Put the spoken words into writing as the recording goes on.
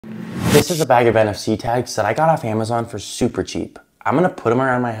This is a bag of NFC tags that I got off Amazon for super cheap. I'm gonna put them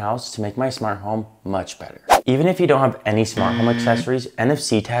around my house to make my smart home much better. Even if you don't have any smart home accessories,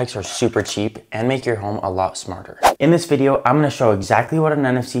 NFC tags are super cheap and make your home a lot smarter. In this video, I'm gonna show exactly what an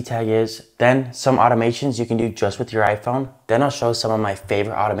NFC tag is, then some automations you can do just with your iPhone, then I'll show some of my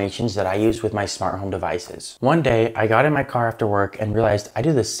favorite automations that I use with my smart home devices. One day, I got in my car after work and realized I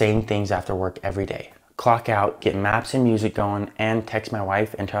do the same things after work every day. Clock out, get maps and music going, and text my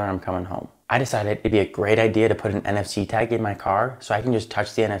wife and tell her I'm coming home. I decided it'd be a great idea to put an NFC tag in my car so I can just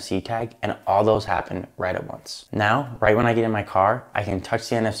touch the NFC tag and all those happen right at once. Now, right when I get in my car, I can touch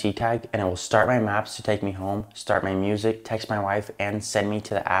the NFC tag and it will start my maps to take me home, start my music, text my wife, and send me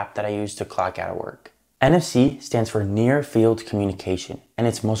to the app that I use to clock out of work. NFC stands for Near Field Communication, and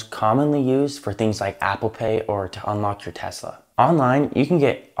it's most commonly used for things like Apple Pay or to unlock your Tesla. Online, you can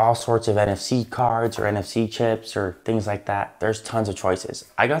get all sorts of NFC cards or NFC chips or things like that. There's tons of choices.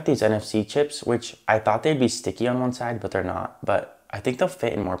 I got these NFC chips, which I thought they'd be sticky on one side, but they're not. But I think they'll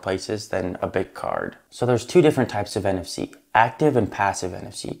fit in more places than a big card. So there's two different types of NFC, active and passive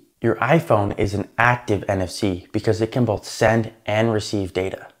NFC. Your iPhone is an active NFC because it can both send and receive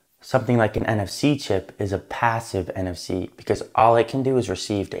data. Something like an NFC chip is a passive NFC because all it can do is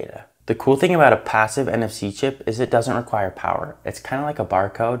receive data. The cool thing about a passive NFC chip is it doesn't require power. It's kind of like a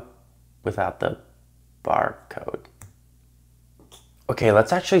barcode without the barcode. Okay,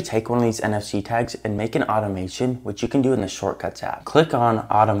 let's actually take one of these NFC tags and make an automation, which you can do in the Shortcuts app. Click on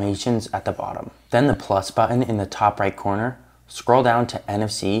Automations at the bottom, then the plus button in the top right corner. Scroll down to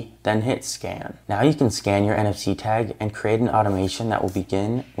NFC, then hit Scan. Now you can scan your NFC tag and create an automation that will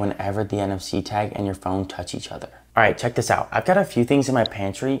begin whenever the NFC tag and your phone touch each other. All right, check this out. I've got a few things in my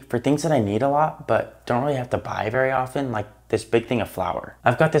pantry for things that I need a lot, but don't really have to buy very often, like this big thing of flour.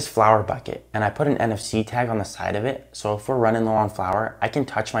 I've got this flour bucket and I put an NFC tag on the side of it. So if we're running low on flour, I can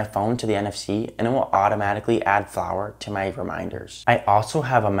touch my phone to the NFC and it will automatically add flour to my reminders. I also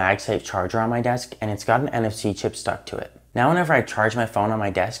have a MagSafe charger on my desk and it's got an NFC chip stuck to it. Now whenever I charge my phone on my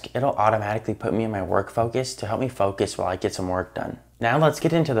desk, it'll automatically put me in my work focus to help me focus while I get some work done. Now let's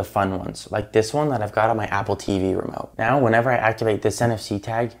get into the fun ones, like this one that I've got on my Apple TV remote. Now whenever I activate this NFC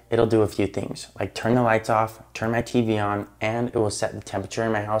tag, it'll do a few things, like turn the lights off, turn my TV on, and it will set the temperature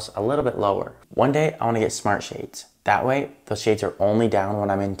in my house a little bit lower. One day I want to get smart shades. That way, those shades are only down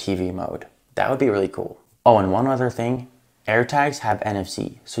when I'm in TV mode. That would be really cool. Oh, and one other thing. AirTags have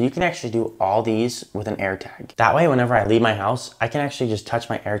NFC, so you can actually do all these with an AirTag. That way, whenever I leave my house, I can actually just touch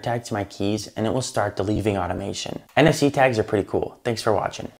my AirTag to my keys and it will start the leaving automation. NFC tags are pretty cool. Thanks for watching.